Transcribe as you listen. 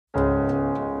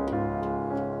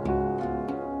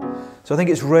So I think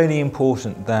it's really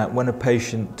important that when a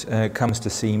patient comes to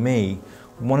see me,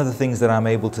 one of the things that I'm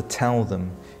able to tell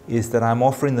them is that I'm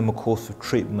offering them a course of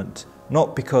treatment,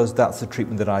 not because that's the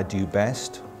treatment that I do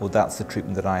best or that's the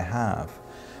treatment that I have,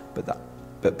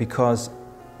 but because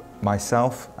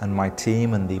myself and my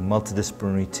team and the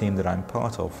multidisciplinary team that I'm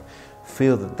part of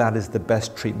feel that that is the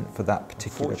best treatment for that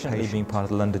particular patient. Being part of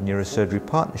the London Neurosurgery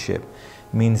Partnership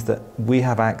means that we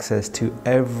have access to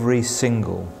every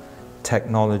single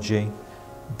technology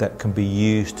that can be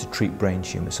used to treat brain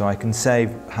tumours. So I can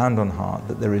say, hand on heart,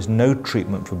 that there is no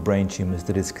treatment for brain tumours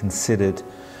that is considered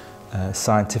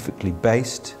scientifically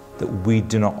based that we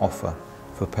do not offer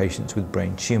for patients with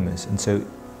brain tumours. And so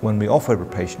when we offer a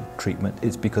patient treatment,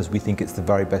 it's because we think it's the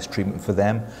very best treatment for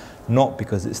them, not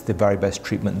because it's the very best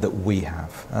treatment that we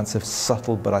have. That's a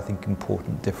subtle but I think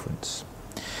important difference.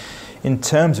 In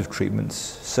terms of treatments,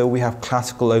 so we have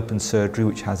classical open surgery,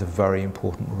 which has a very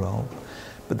important role,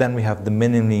 but then we have the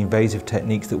minimally invasive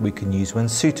techniques that we can use when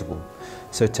suitable.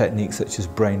 So techniques such as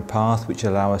brain path, which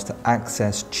allow us to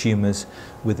access tumours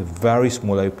with a very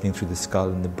small opening through the skull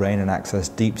and the brain and access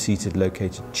deep-seated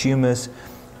located tumours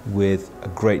with a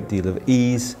great deal of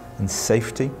ease and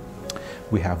safety.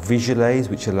 We have visualase,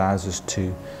 which allows us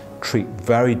to treat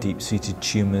very deep-seated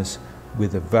tumours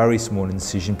with a very small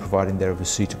incision, providing they're of a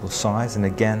suitable size, and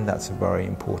again, that's a very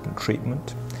important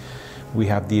treatment. We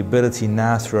have the ability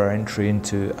now, through our entry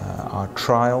into our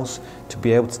trials, to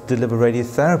be able to deliver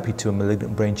radiotherapy to a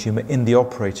malignant brain tumour in the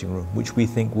operating room, which we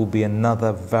think will be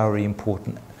another very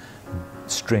important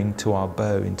string to our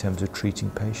bow in terms of treating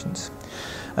patients.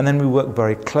 And then we work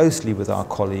very closely with our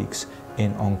colleagues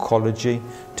in oncology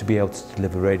to be able to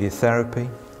deliver radiotherapy,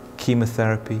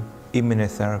 chemotherapy,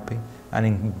 immunotherapy, and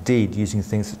indeed using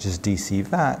things such as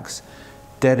DC-Vax,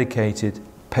 dedicated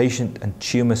patient and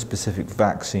tumour-specific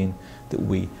vaccine that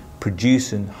we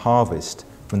produce and harvest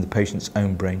from the patient's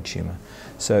own brain tumour.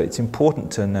 So it's important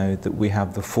to know that we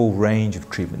have the full range of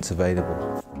treatments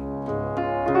available.